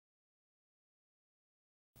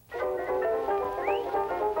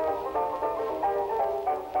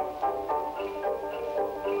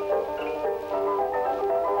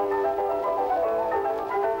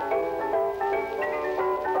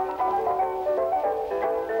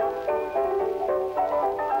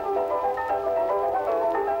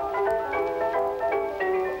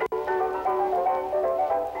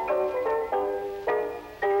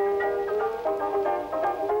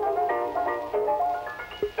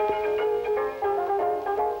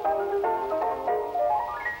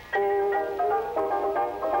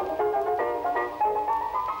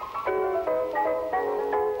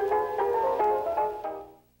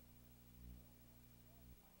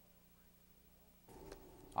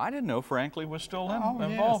I didn't know Franklin was still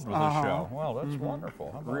involved with the show. Well, that's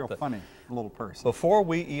wonderful. How about Real that? funny little person. Before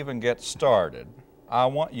we even get started, I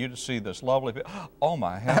want you to see this lovely. Oh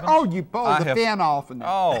my heavens! Oh, you pulled the fin off.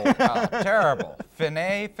 Oh, terrible!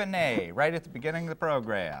 Finay, right at the beginning of the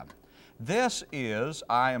program. This is,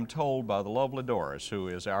 I am told by the lovely Doris, who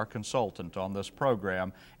is our consultant on this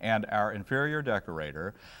program and our inferior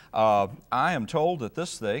decorator, I am told that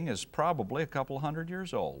this thing is probably a couple hundred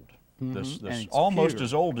years old. This almost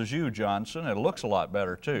as old as you, Johnson. It looks a lot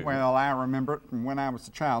better too. Well, I remember it from when I was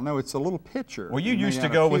a child. No, it's a little pitcher. Well, you used to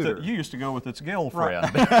go with it. You used to go with its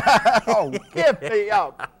girlfriend. Right. Oh, give me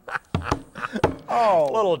up! Oh,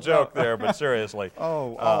 little joke there, but seriously.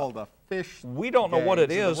 Oh, all the fish. We don't know what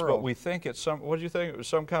it is, but we think it's some. What do you think? It was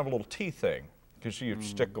some kind of a little tea thing. Because you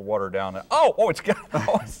stick the water down there. It's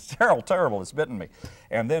terrible, it's bitten me.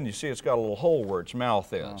 And then you see it's got a little hole where its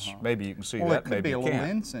mouth is. Maybe you can see that, maybe you can't. It could be a little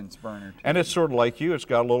incense burner too. And it's sort of like you, it's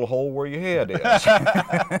got a little hole where your head is.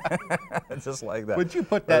 Just like that. Would you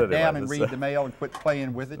put that down and read the mail and quit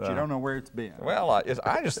playing with it? You don't know where it's been. Well,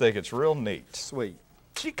 I just think it's real neat. Sweet.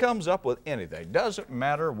 She comes up with anything. Doesn't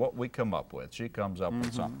matter what we come up with. She comes up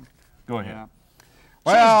with something. Go ahead. Yeah.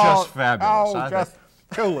 Well, she's just fabulous. Oh, just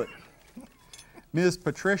cool it. Ms.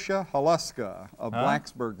 Patricia Haluska of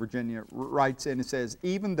Blacksburg, Virginia, writes in and says,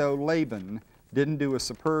 even though Laban didn't do a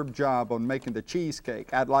superb job on making the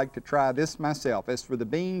cheesecake, I'd like to try this myself. As for the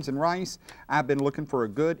beans and rice, I've been looking for a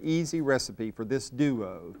good, easy recipe for this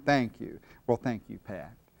duo. Thank you. Well, thank you,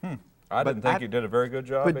 Pat. I didn't think you did a very good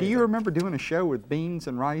job. But do you remember doing a show with beans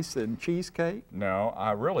and rice and cheesecake? No,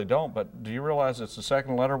 I really don't, but do you realize it's the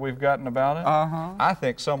second letter we've gotten about it? I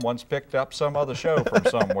think someone's picked up some other show from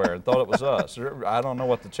somewhere and thought it was us. I don't know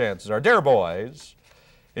what the chances are. Dear boys,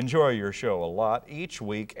 enjoy your show a lot each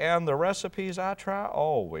week, and the recipes I try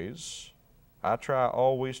always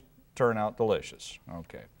turn out delicious.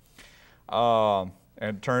 Okay.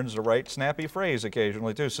 And turns the right snappy phrase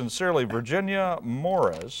occasionally, too. Sincerely, Virginia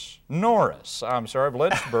Norris, I'm sorry, of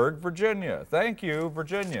Lynchburg, Virginia. Thank you,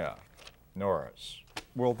 Virginia Norris.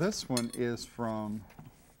 Well, this one is from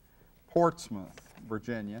Portsmouth,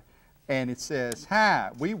 Virginia, and it says, hi,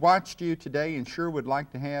 we watched you today and sure would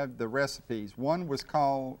like to have the recipes. One was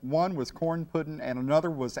corn pudding and another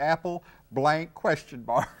was apple blank ?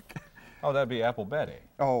 Oh, that'd be Apple Betty.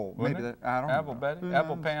 Oh, maybe that, I don't know. Apple Betty?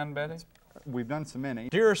 Apple Pan Betty? We've done so many.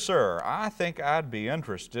 Dear sir, I think I'd be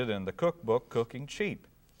interested in the cookbook Cooking Cheap,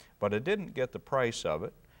 but I didn't get the price of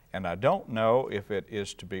it, and I don't know if it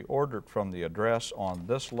is to be ordered from the address on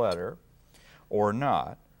this letter or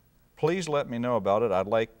not. Please let me know about it. I'd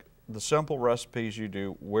like the simple recipes you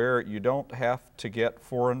do where you don't have to get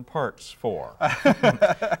foreign parts for.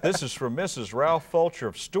 This is from Mrs. Ralph Fulcher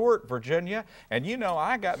of Stuart, Virginia, and you know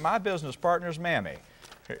I got my business partner's mammy.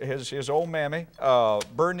 His old mammy,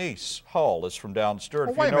 Bernice Hall, is from down Stuart.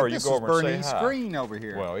 Oh, if you know her, you go over and say hi. Bernice Green over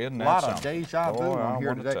here. Well, isn't that a lot something? of deja vu on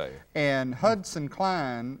here today. And Hudson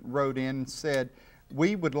Klein wrote in and said,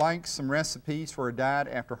 we would like some recipes for a diet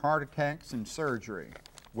after heart attacks and surgery.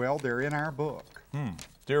 Well, they're in our book.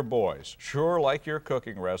 Dear boys, sure like your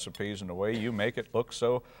cooking recipes and the way you make it look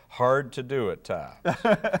so hard to do at times.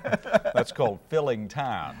 That's called filling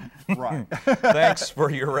time. Right. Thanks for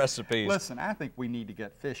your recipes. Listen, I think we need to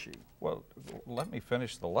get fishy. Well, let me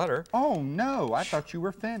finish the letter. Oh, no, I thought you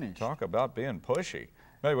were finished. Talk about being pushy.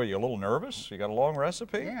 Maybe were you a little nervous? You got a long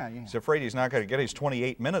recipe? Yeah. He's afraid he's not going to get his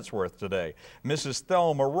 28 minutes worth today. Mrs.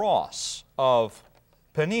 Thelma Ross of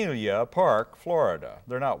Pinellas Park, Florida.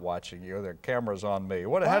 They're not watching you. Their camera's on me.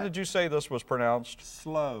 What? How did you say this was pronounced?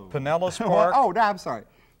 Slow. Pinellas Park? Oh, no, I'm sorry.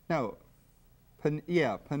 No.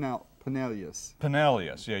 Pinellas.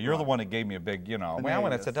 Pinellas. Yeah, you're the one that gave me a big, you know. Well,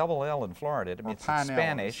 when it's a double L in Florida, it means it's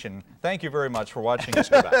Spanish. And thank you very much for watching us.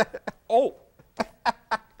 Goodbye. Oh.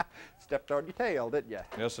 Stepped on your tail, didn't you?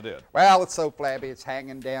 Yes, it did. Well, it's so flabby, it's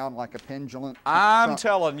hanging down like a pendulum. I'm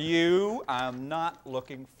telling you, I'm not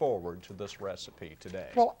looking forward to this recipe today.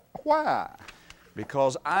 Well, why?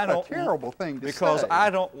 Because I don't. What a terrible thing to say. Because I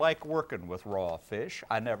don't like working with raw fish.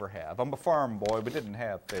 I never have. I'm a farm boy. We didn't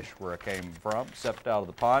have fish where I came from, except out of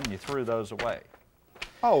the pond, and you threw those away.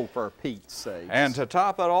 Oh, for Pete's sake. And to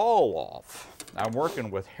top it all off, I'm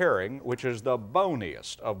working with herring, which is the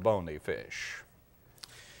boniest of bony fish.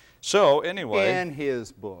 So anyway, in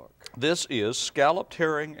his book. This is scalloped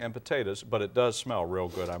herring and potatoes, but it does smell real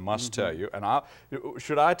good, I must tell you. And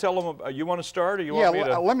should I tell them, you want to start, or you want me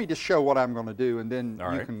to? Let me just show what I'm going to do, and then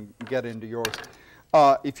you can get into yours.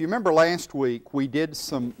 If you remember last week, we did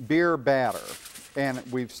some beer batter, and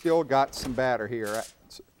we've still got some batter here.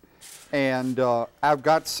 And I've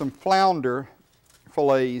got some flounder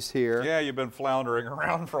fillets here. Yeah, you've been floundering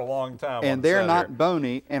around for a long time. And they're not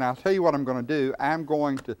bony, and I'll tell you what I'm going to do. I'm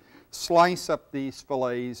going to slice up these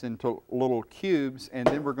fillets into little cubes, and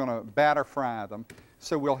then we're going to batter fry them.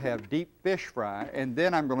 So we'll have deep fish fry, and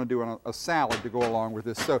then I'm going to do a salad to go along with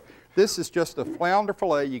this. So this is just a flounder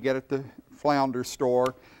fillet you get at the flounder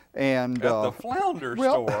store. And at the flounder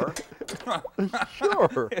store?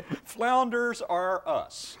 Sure. Flounders are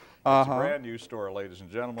us. It's a brand new store, ladies and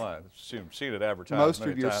gentlemen. I've seen it advertised most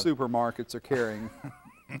many of your times. supermarkets are carrying,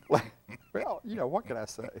 well, you know, what can I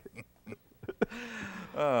say?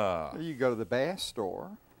 You go to the Bass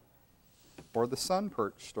store or the Sun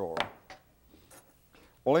Perch store.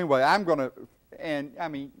 Well, anyway, I'm going to, and I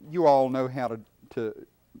mean, you all know how to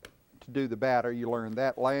do the batter. You learned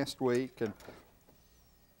that last week. And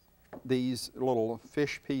these little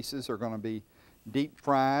fish pieces are going to be deep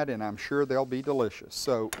fried, and I'm sure they'll be delicious.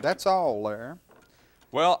 So that's all there.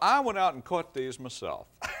 Well, I went out and caught these myself.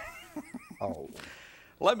 Oh.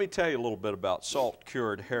 Let me tell you a little bit about salt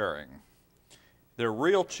cured herring. They're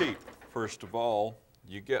real cheap, first of all.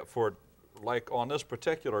 You get for, like on this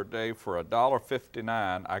particular day, for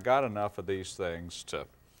 $1.59, I got enough of these things to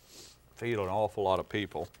feed an awful lot of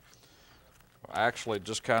people. Actually, it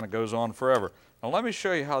just kind of goes on forever. Now let me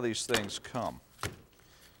show you how these things come.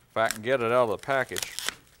 If I can get it out of the package.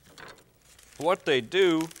 What they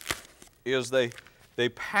do is they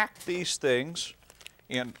pack these things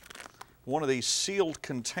in one of these sealed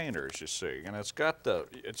containers, you see, and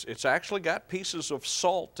it's actually got pieces of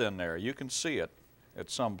salt in there. You can see it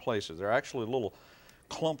at some places. There are actually little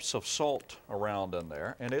clumps of salt around in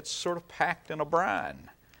there, and it's sort of packed in a brine.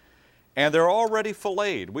 And they're already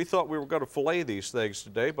filleted. We thought we were going to fillet these things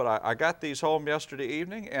today, but I got these home yesterday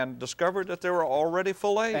evening and discovered that they were already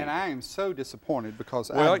filleted. And I am so disappointed because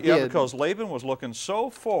because Laban was looking so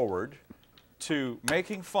forward to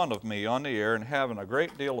making fun of me on the air and having a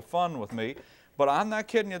great deal of fun with me, but I'm not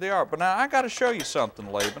kidding you, they are. But now I got to show you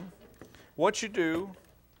something, Laban. What you do,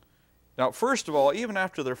 now first of all, even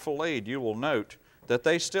after they're filleted, you will note that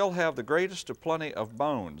they still have the greatest of plenty of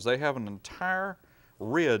bones. They have an entire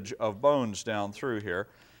ridge of bones down through here,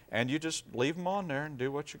 and you just leave them on there and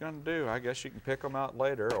do what you're going to do. I guess you can pick them out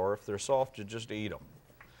later, or if they're soft, you just eat them.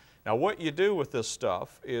 Now what you do with this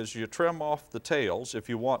stuff is you trim off the tails if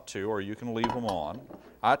you want to, or you can leave them on.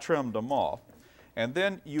 I trimmed them off. And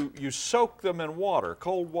then you soak them in water,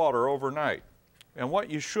 cold water, overnight. And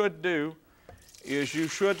what you should do is you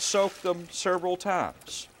should soak them several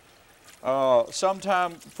times.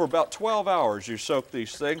 Sometime for about 12 hours you soak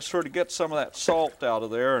these things, sort of get some of that salt out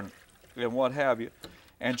of there and what have you.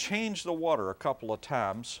 And change the water a couple of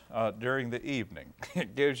times during the evening.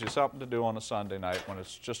 It gives you something to do on a Sunday night when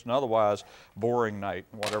it's just an otherwise boring night,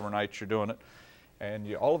 whatever night you're doing it. And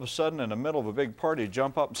you all of a sudden in the middle of a big party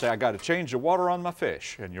jump up and say, I got to change the water on my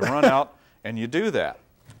fish. And you run out and you do that.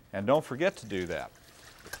 And don't forget to do that.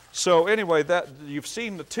 So anyway, you've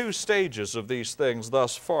seen the two stages of these things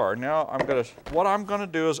thus far. Now what I'm going to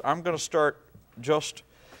do is I'm going to start just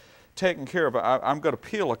taking care of it. I'm going to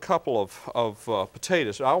peel a couple of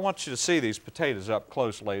potatoes. I want you to see these potatoes up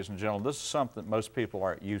close, ladies and gentlemen. This is something that most people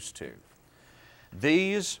aren't used to.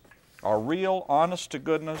 These are real,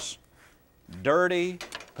 honest-to-goodness, dirty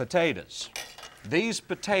potatoes. These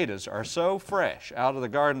potatoes are so fresh out of the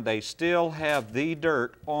garden, they still have the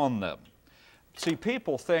dirt on them. See,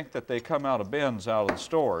 people think that they come out of bins out of the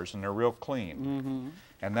stores and they're real clean. Mm-hmm.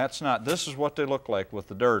 And that's not, this is what they look like with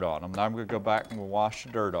the dirt on them. Now I'm going to go back and we'll wash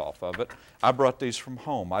the dirt off of it. I brought these from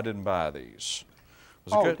home. I didn't buy these.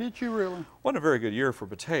 Oh, did you really? Wasn't a very good year for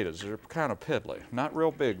potatoes. They're kind of piddly. Not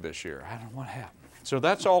real big this year. I don't know what happened. So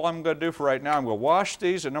that's all I'm going to do for right now. I'm going to wash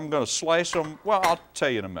these and I'm going to slice them. Well, I'll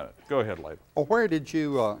tell you in a minute. Go ahead, Laban. Well, where did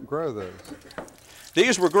you grow those?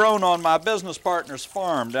 These were grown on my business partner's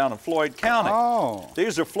farm down in Floyd County. Oh.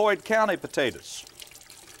 These are Floyd County potatoes.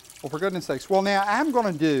 Well, for goodness sakes. Well, now I'm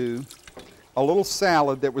going to do a little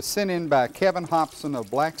salad that was sent in by Kevin Hobson of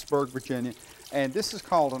Blacksburg, Virginia. And this is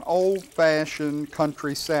called an old-fashioned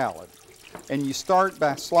country salad. And you start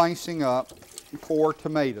by slicing up 4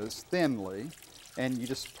 tomatoes thinly, and you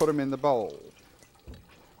just put them in the bowl.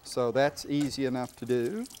 So that's easy enough to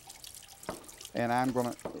do. And I'm going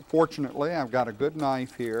to, fortunately, I've got a good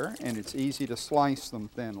knife here, and it's easy to slice them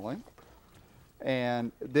thinly.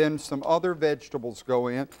 And then some other vegetables go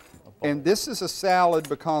in. And this is a salad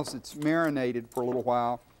because it's marinated for a little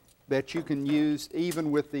while that you can use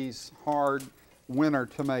even with these hard winter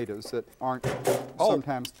tomatoes that aren't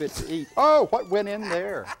sometimes fit to eat. Oh, what went in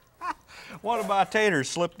there? One of my taters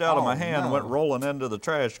slipped out of my hand and went rolling into the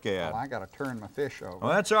trash can. Well, I got to turn my fish over. Well,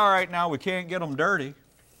 that's all right now. We can't get them dirty.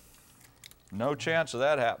 No chance of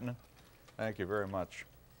that happening. Thank you very much.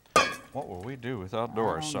 What will we do without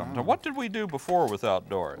Doris? Now, what did we do before without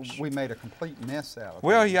Doris? We made a complete mess out of it.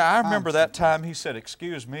 Well, yeah, I remember that time he said,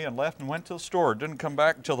 excuse me, and left and went to the store. Didn't come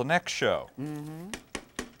back until the next show.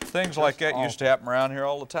 Things like that used to happen around here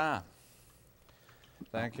all the time.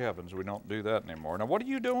 Thank heavens we don't do that anymore. Now, what are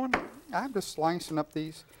you doing? I'm just slicing up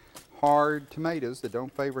these hard tomatoes that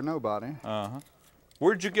don't favor nobody.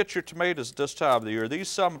 Where'd you get your tomatoes this time of the year? Are these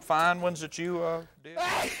some fine ones that you did?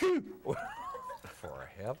 For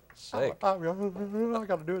heaven's sake. I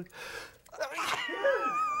got to do it.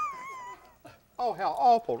 Oh, how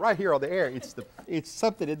awful. Right here on the air. It's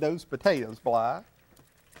something in those potatoes, Bly.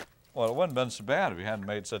 Well, it wouldn't have been so bad if you hadn't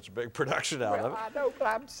made such a big production out of it. I know, but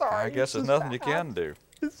I'm sorry. I guess there's nothing you can do.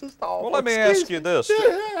 It's just awful. Well, let me ask you this.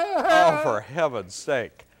 Oh, for heaven's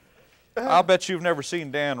sake. I'll bet you've never seen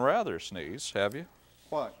Dan Rather sneeze, have you?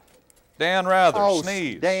 What? Dan Rather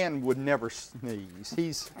sneeze. Dan would never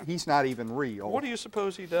sneeze. He's not even real. What do you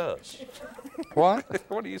suppose he does? What?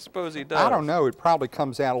 What do you suppose he does? I don't know. It probably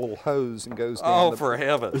comes out a little hose and goes down. Oh, for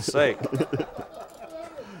heaven's sake.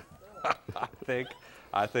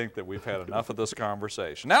 I think that we've had enough of this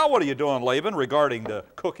conversation. Now what are you doing, Laban, regarding the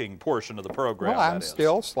cooking portion of the program? Well, I'm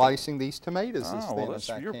still slicing these tomatoes as thin as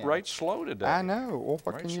I you're can. right slow today. I know. Well,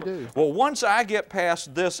 what can you do? Well, once I get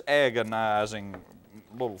past this agonizing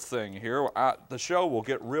little thing here, the show will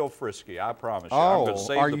get real frisky, I promise you. I'm going to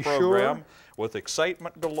save the program with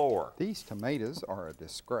excitement galore. These tomatoes are a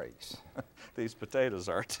disgrace. These potatoes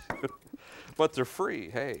are too. But they're free,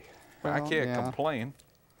 hey. Well, I can't complain.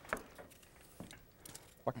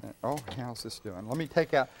 Oh, how's this doing? Let me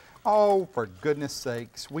take out. Oh, for goodness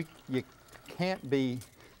sakes, you can't be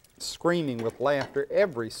screaming with laughter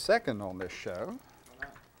every second on this show.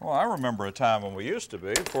 Well, I remember a time when we used to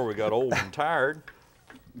be, before we got old and tired.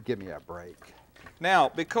 Give me a break. Now,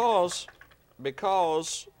 because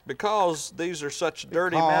these are such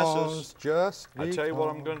dirty messes, I tell you what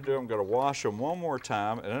I'm going to do. I'm going to wash them one more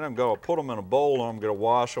time, and then I'm going to put them in a bowl, and I'm going to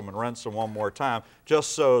wash them and rinse them one more time,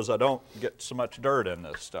 just so as I don't get so much dirt in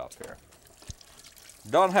this stuff here.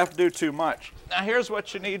 Don't have to do too much. Now, here's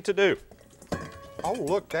what you need to do. Oh,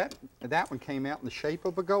 look, that one came out in the shape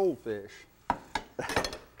of a goldfish.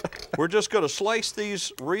 We're just going to slice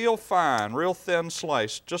these real fine, real thin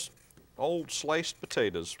sliced, just old sliced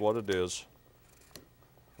potatoes, what it is.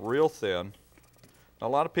 Real thin. Now, a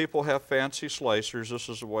lot of people have fancy slicers. This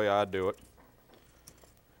is the way I do it.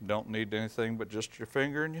 Don't need anything but just your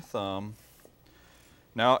finger and your thumb.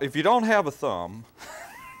 Now, if you don't have a thumb,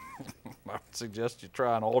 I would suggest you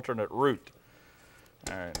try an alternate route.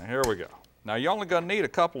 All right, now here we go. Now, you're only going to need a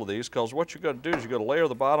couple of these because what you're going to do is you're going to layer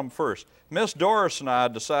the bottom first. Miss Doris and I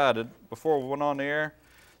decided before we went on the air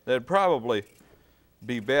that it'd probably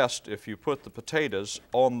be best if you put the potatoes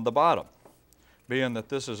on the bottom, being that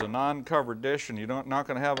this is a non-covered dish and you're not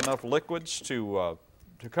going to have enough liquids to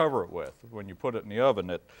cover it with when you put it in the oven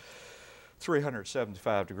at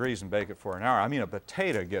 375 degrees and bake it for an hour. I mean, a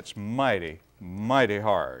potato gets mighty, mighty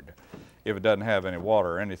hard if it doesn't have any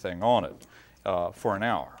water or anything on it for an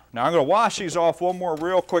hour. Now, I'm going to wash these off one more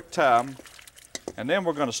real quick time, and then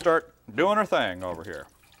we're going to start doing our thing over here.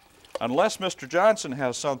 Unless Mr. Johnson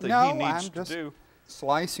has something he needs to do.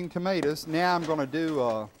 Slicing tomatoes. Now I'm going to do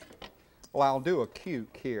well, I'll do a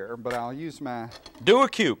cuke here, but I'll use my... Do a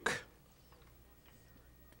cuke.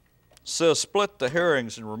 Says split the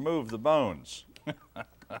herrings and remove the bones.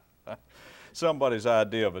 Somebody's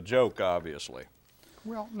idea of a joke, obviously.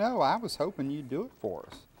 Well, no, I was hoping you'd do it for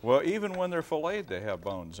us. Well, even when they're filleted, they have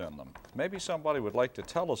bones in them. Maybe somebody would like to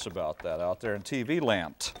tell us about that out there in TV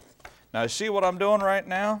land. Now, see what I'm doing right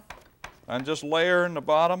now? I'm just layering the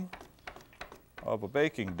bottom of a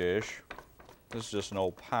baking dish. This is just an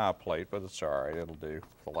old pie plate, but it's all right. It'll do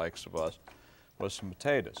for the likes of us with some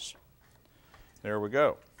potatoes. There we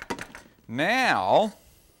go. Now,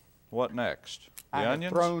 what next? The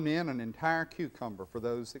onions? I've thrown in an entire cucumber for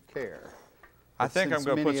those that care. I think I'm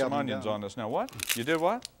going to put some onions on this now. What? You did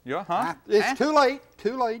what? You, huh? It's too late.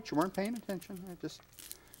 Too late. You weren't paying attention. It just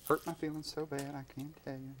hurt my feelings so bad, I can't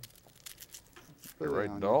tell you. You're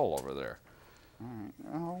right dull over there. All right.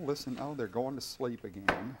 Oh, listen. Oh, they're going to sleep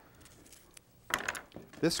again.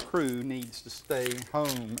 This crew needs to stay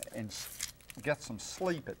home and get some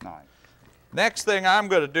sleep at night. Next thing I'm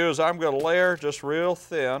going to do is I'm going to layer just real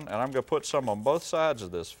thin, and I'm going to put some on both sides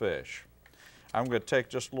of this fish. I'm going to take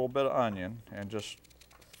just a little bit of onion and just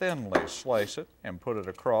thinly slice it and put it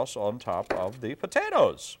across on top of the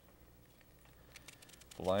potatoes.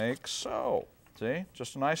 Like so. See?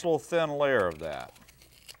 Just a nice little thin layer of that.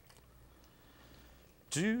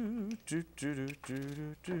 Oh,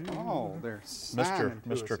 there's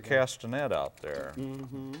Mr. Castanet out there.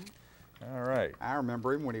 Mm-hmm. All right. I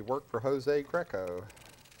remember him when he worked for Jose Greco.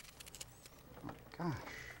 Oh, gosh.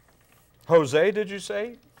 Jose, did you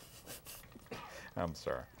say? I'm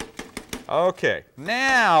sorry. Okay,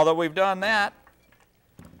 now that we've done that,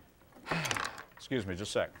 excuse me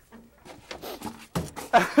just a second.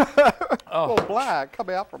 Oh, black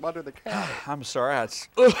coming out from under the counter. I'm sorry, it's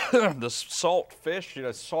the salt fish, you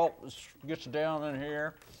know, salt gets down in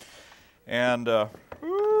here. And,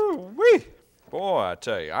 wee, boy, I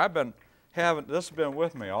tell you, this has been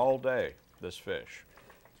with me all day, this fish.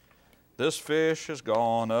 This fish has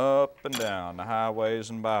gone up and down the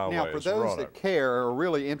highways and byways. Now, for those that care, are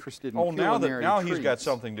really interested in culinary now treats. He's got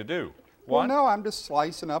something to do. Well, no, I'm just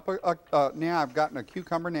slicing up now I've gotten a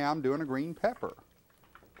cucumber, now I'm doing a green pepper.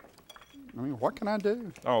 I mean, what can I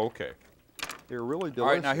do? Oh, okay. They're really delicious. All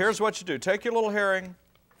right, now here's what you do. Take your little herring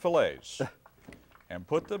fillets and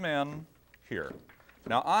put them in here.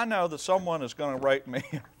 Now, I know that someone is going to write me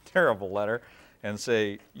a terrible letter and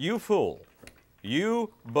say, "You fool.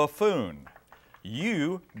 You buffoon,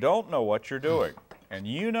 you don't know what you're doing." And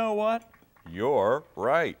you know what? You're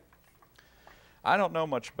right. I don't know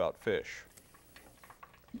much about fish.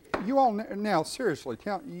 You all, now seriously,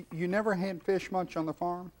 you never had fish much on the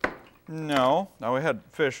farm? No. Now, we had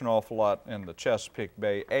fish an awful lot in the Chesapeake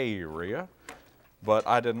Bay area, but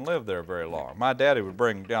I didn't live there very long. My daddy would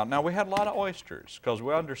bring down, now we had a lot of oysters because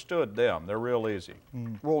we understood them. They're real easy.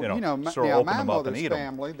 Well, you know now my mother's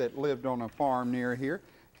family that lived on a farm near here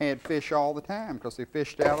had fish all the time because they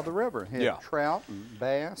fished out of the river. Had trout and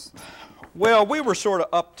bass. Well, we were sort of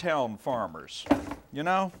uptown farmers, you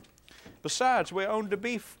know. Besides, we owned a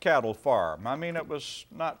beef cattle farm. I mean, it was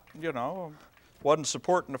not, you know, wasn't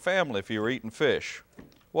supporting the family if you were eating fish.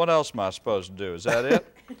 What else am I supposed to do? Is that it?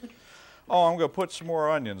 Oh, I'm going to put some more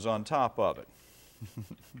onions on top of it.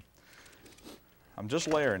 I'm just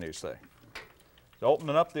layering these things. It's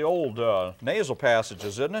opening up the old nasal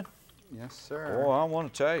passages, isn't it? Yes, sir. Oh, I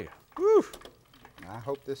want to tell you. Whew. I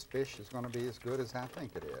hope this fish is going to be as good as I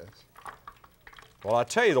think it is. Well, I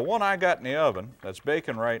tell you, the one I got in the oven that's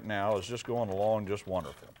baking right now is just going along just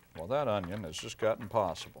wonderful. Well, that onion has just got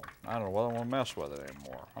impossible. I don't know whether I want to mess with it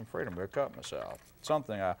anymore. I'm afraid I'm going to cut myself.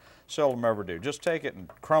 Something I seldom ever do. Just take it and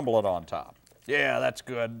crumble it on top. Yeah, that's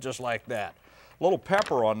good, just like that. A little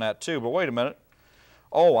pepper on that too, but wait a minute.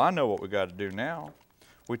 Oh, I know what we got to do now.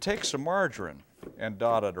 We take some margarine and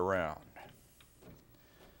dot it around.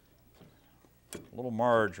 A little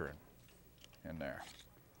margarine in there.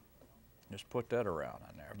 Just put that around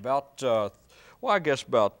in there. About, well, I guess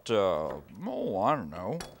about, oh, I don't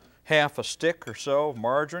know, half a stick or so of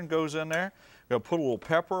margarine goes in there. We're going to put a little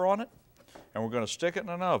pepper on it, and we're going to stick it in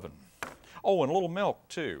an oven. Oh, and a little milk,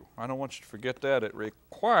 too. I don't want you to forget that. It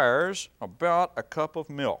requires about a cup of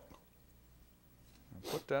milk.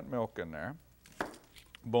 Put that milk in there.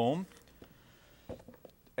 Boom.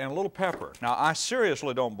 And a little pepper. Now, I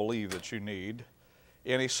seriously don't believe that you need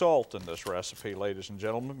any salt in this recipe, ladies and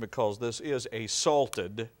gentlemen, because this is a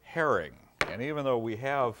salted herring. And even though we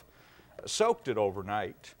have soaked it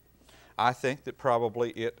overnight, I think that probably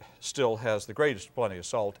it still has the greatest plenty of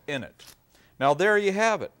salt in it. Now, there you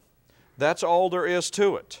have it. That's all there is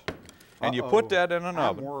to it. And you put that in an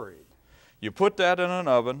oven. I'm worried. You put that in an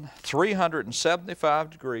oven, 375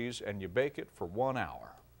 degrees, and you bake it for 1 hour.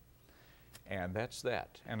 And that's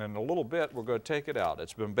that. And in a little bit, we're going to take it out.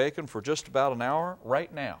 It's been baking for just about an hour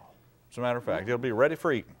right now. As a matter of fact, it'll be ready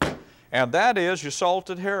for eating. And that is your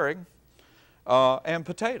salted herring and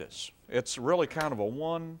potatoes. It's really kind of a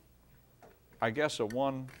one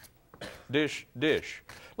dish.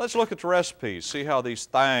 Let's look at the recipes, see how these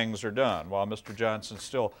things are done while Mr. Johnson's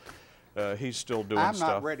still, he's still doing stuff.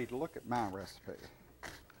 I'm not ready to look at my recipe.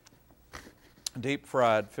 Deep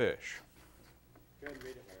fried fish.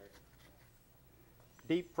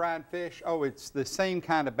 Deep fried fish, oh, it's the same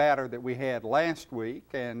kind of batter that we had last week,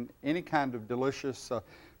 and any kind of delicious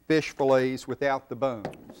fish fillets without the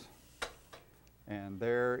bones. And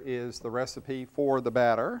there is the recipe for the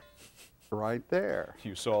batter right there.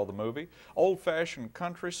 You saw the movie. Old-fashioned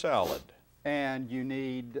country salad. And you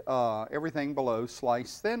need everything below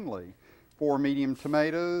sliced thinly. 4 medium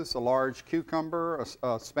tomatoes, a large cucumber,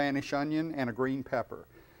 a Spanish onion, and a green pepper.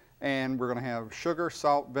 And we're going to have sugar,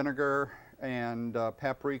 salt, vinegar, and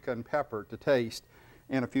paprika and pepper to taste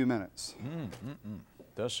in a few minutes.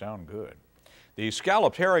 Does sound good. The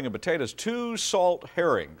scalloped herring and potatoes, 2 salt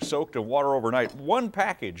herrings soaked in water overnight. 1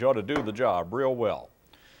 package ought to do the job real well.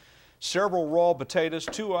 Several raw potatoes,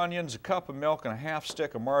 2 onions, a cup of milk, and a half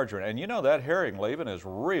stick of margarine. And you know that herring, Laban, is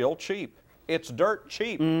real cheap. It's dirt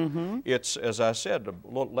cheap. It's, as I said, a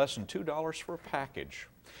little less than $2 for a package.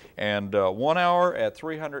 And 1 hour at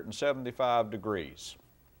 375 degrees.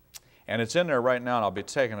 And it's in there right now, and I'll be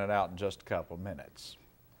taking it out in just a couple of minutes.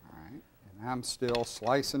 All right, and I'm still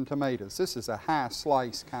slicing tomatoes. This is a high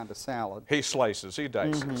slice kind of salad. He slices, he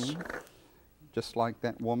dices. Just like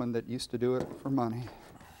that woman that used to do it for money.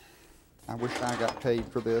 I wish I got paid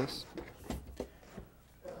for this.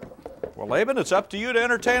 Well, Laban, it's up to you to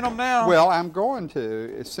entertain them now. Well, I'm going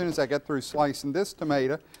to. As soon as I get through slicing this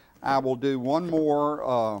tomato, I will do one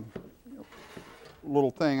more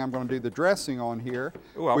little thing. I'm going to do the dressing on here,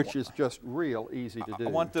 which is just real easy to do.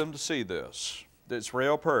 I want them to see this. It's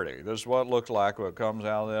real pretty. This is what it looks like when it comes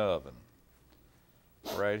out of the oven.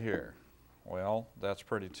 Right here. Well, that's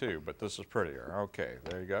pretty too, but this is prettier. Okay,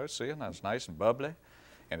 there you go. See, and that's nice and bubbly,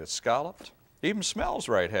 and it's scalloped. Even smells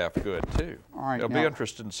right half good too. All right, They'll be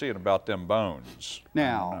interested in seeing about them bones.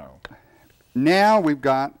 Now we've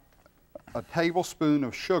got a tablespoon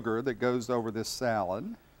of sugar that goes over this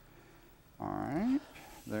salad. All right,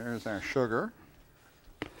 there's our sugar.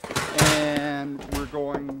 And we're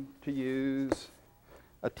going to use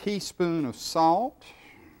a teaspoon of salt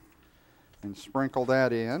and sprinkle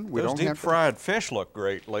that in. Those deep-fried fish look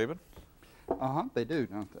great, Laban. They do,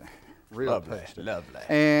 don't they? Real Lovely, tasty. lovely.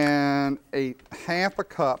 And half a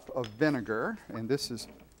cup of vinegar, and this is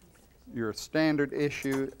your standard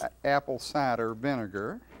issue apple cider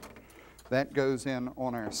vinegar. That goes in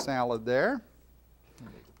on our salad there.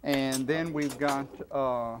 And then we've got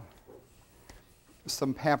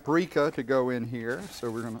some paprika to go in here.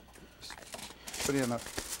 So we're going to put in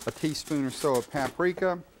a teaspoon or so of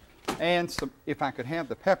paprika. And some, if I could have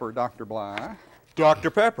the pepper, Dr. Bly. Dr.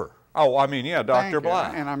 Pepper. Oh, I mean, yeah, Dr.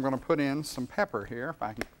 Bly. And I'm going to put in some pepper here if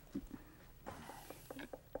I can.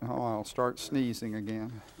 Oh, I'll start sneezing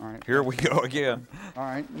again. All right. Here we go again. All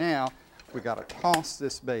right, now we got to toss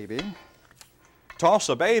this baby. Toss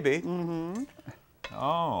a baby?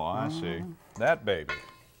 Oh, I see. That baby.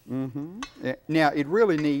 Now, it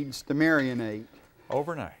really needs to marinate.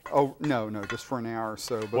 Overnight? Oh, no, just for an hour or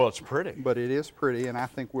so. But, well, it's pretty. But it is pretty, and I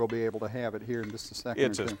think we'll be able to have it here in just a second.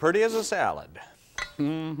 It's as pretty as a salad.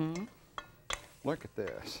 Look at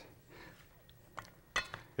this.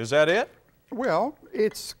 Is that it? Well,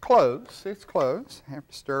 it's close. It's close. Have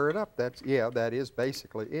to stir it up. That is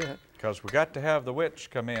basically it. Because we got to have the witch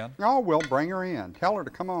come in. Oh, well, bring her in. Tell her to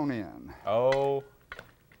come on in. Oh,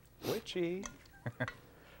 witchy.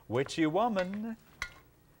 Witchy woman.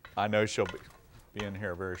 I know she'll be in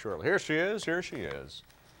here very shortly. Here she is. Here she is.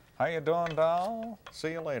 How you doing, doll?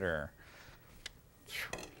 See you later.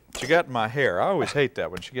 She got in my hair. I always hate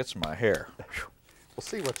that when she gets in my hair. We'll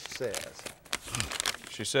see what she says.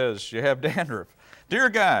 She says, you have dandruff. Dear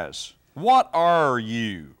guys, what are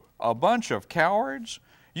you? A bunch of cowards?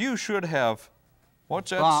 You should have,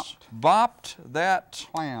 what's that? Bopped that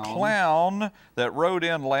clown that wrote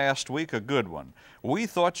in last week, a good one. We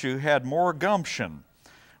thought you had more gumption.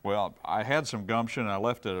 Well, I had some gumption and I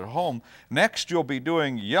left it at home. Next, you'll be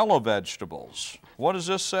doing yellow vegetables. What does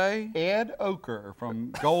this say? Ed Oker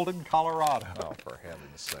from Golden, Colorado. Oh, for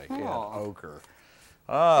heaven's sake, Ed Oker.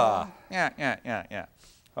 Yeah.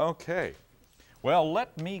 Okay. Well,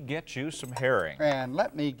 let me get you some herring. And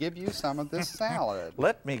let me give you some of this salad.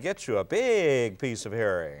 Let me get you a big piece of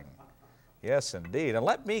herring. Yes, indeed. And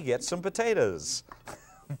let me get some potatoes.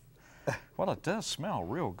 Well, it does smell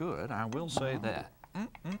real good, I will say that.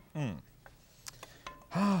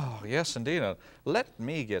 Oh, yes, indeed. Let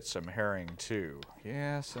me get some herring, too.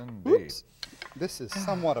 Yes, indeed. Oops. This is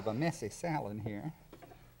somewhat of a messy salad here.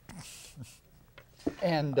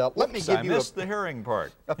 And let me give you the herring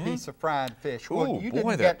part. A piece of fried fish. Well, Ooh, you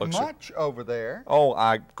boy, didn't get much over there.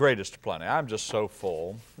 Oh, greatest plenty. I'm just so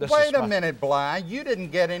full. Wait a minute, Bly. You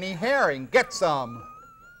didn't get any herring. Get some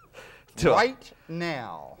right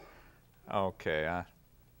now. Okay,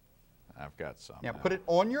 I've got some. Now put it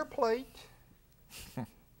on your plate.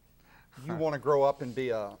 You want to grow up and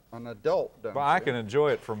be an adult, don't you? Well, I can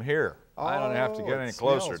enjoy it from here. I don't have to get any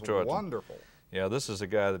closer to it. Wonderful. Yeah, this is a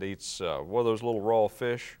guy that eats, what are those little raw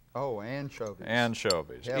fish? Oh, anchovies.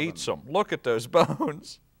 Anchovies. Heaven. Eats them. Look at those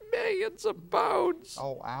bones. Millions of bones.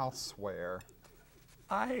 Oh, I'll swear.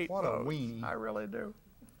 I hate What bones. a weenie. I really do.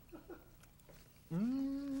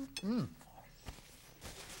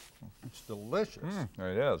 It's delicious.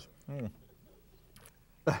 It is.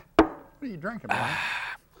 What are you drinking, Mike?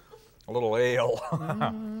 A little ale.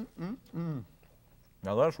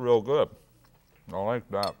 Now that's real good. I like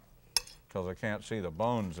that because I can't see the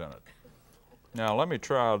bones in it. Now let me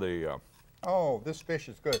try the Oh, this fish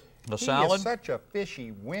is good. The he salad? is such a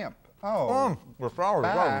fishy wimp. Oh, the salad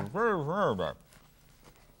bye. is very, very good.